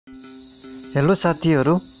Hello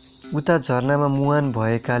साथीहरु, उता झरनामा मुहान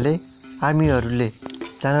भएकाले आर्मीहरुले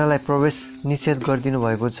जानलाई प्रवेश निषेध गरिदिनु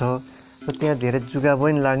भएको छ र त्यहाँ धेरै जुगा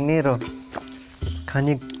पनि लाग्ने र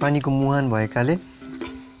खाने पानीको मुहान भएकाले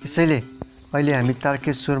यसैले अहिले हामी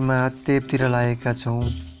तारकेश्वर महादेवतिर लागेका छौं।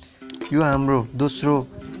 यो हाम्रो दोस्रो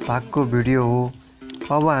भागको भिडियो हो।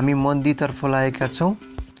 अब हामी मन्दिरतर्फ लागेका छौं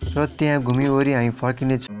र त्यहाँ घुमिवरी हामी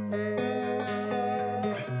फर्किने छौं।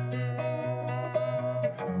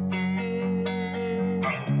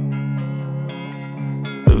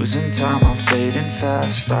 Losing time, I'm fading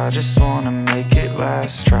fast. I just wanna make it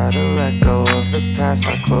last. Try to let go of the past.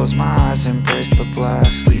 I close my eyes, embrace the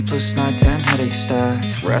blast. Sleepless nights and headaches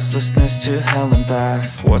stack. Restlessness to hell and back.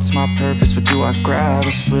 What's my purpose? What do I grab?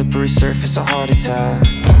 A slippery surface, a heart attack.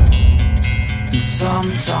 And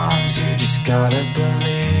sometimes you just gotta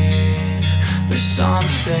believe there's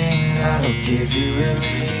something that'll give you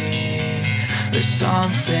relief. There's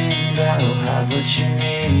something that'll have what you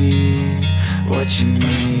need. What you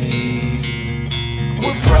need.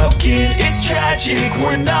 We're broken, it's tragic.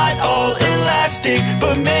 We're not all elastic,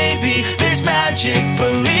 but maybe there's magic.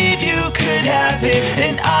 Believe you could have it.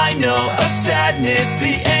 And I know of sadness,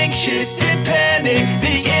 the anxious and panic,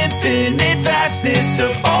 the infinite vastness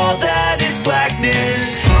of all that is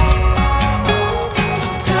blackness.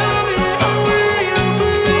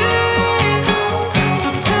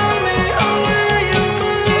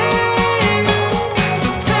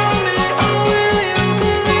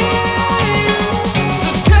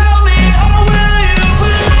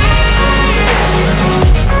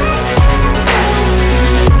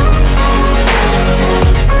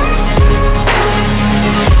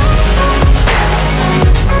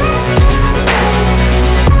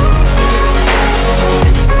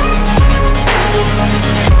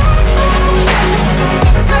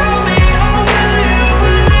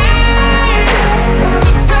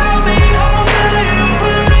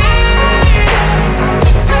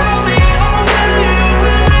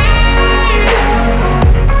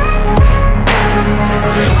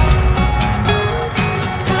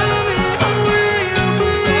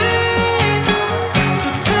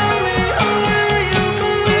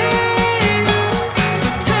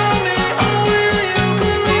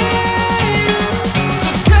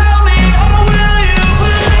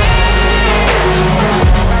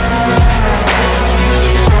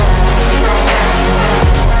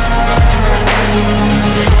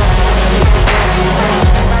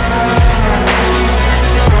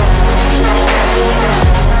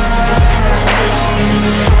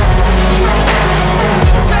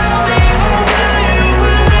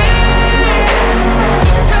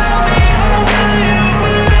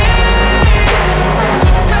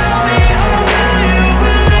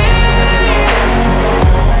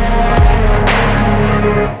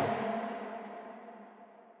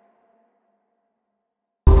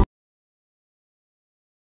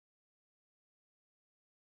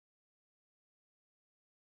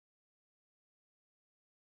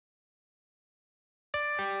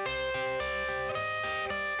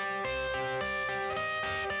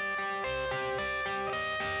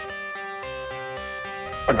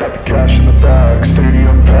 I got the cash in the bag,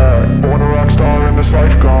 stadium packed. Born a rock star in this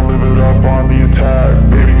life, gon' live it up on the attack.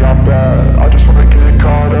 Baby, I'm bad, I just wanna get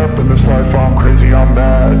caught up in this life. I'm crazy, I'm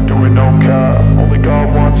mad, doing no cap. Only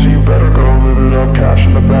God wants you, better go live it up. Cash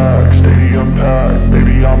in the bag, stadium packed.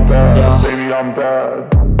 Baby, I'm bad, baby, I'm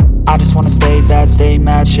bad. I just wanna stay bad, stay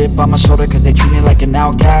mad. Chip on my shoulder cause they treat me like an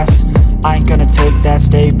outcast. I ain't gonna take that,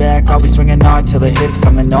 stay back. I'll be swinging hard till the hits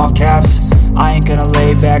come in all caps. I ain't gonna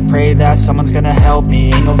lay back, pray that someone's gonna help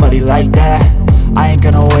me. Ain't nobody like that. I ain't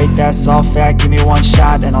gonna wait, that's all fact. Give me one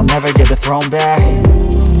shot and I'll never get the throne back.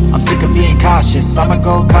 I'm sick of being cautious. I'ma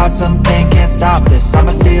go cause something, can't stop this.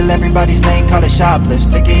 I'ma steal everybody's lane, call it shoplift.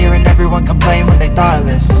 Sick of hearing everyone complain when they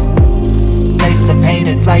thoughtless. Taste the pain,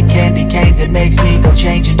 it's like candy canes. It makes me go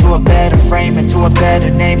change into a better frame, into a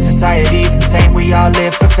better name. Society's insane, we all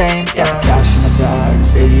live for fame, yeah. Cash in the bag,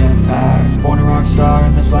 stadium packed. Born a rock star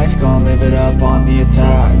in this life, gon' live it up on the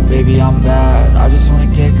attack. Baby, I'm bad, I just wanna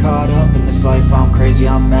get caught up in this life. I'm crazy,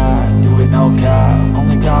 I'm mad, do it no cap.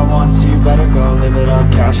 Only God wants you, better go live it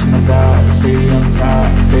up. Cash in the bag, stadium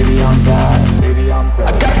packed. Baby, I'm bad, baby, I'm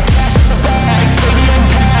bad.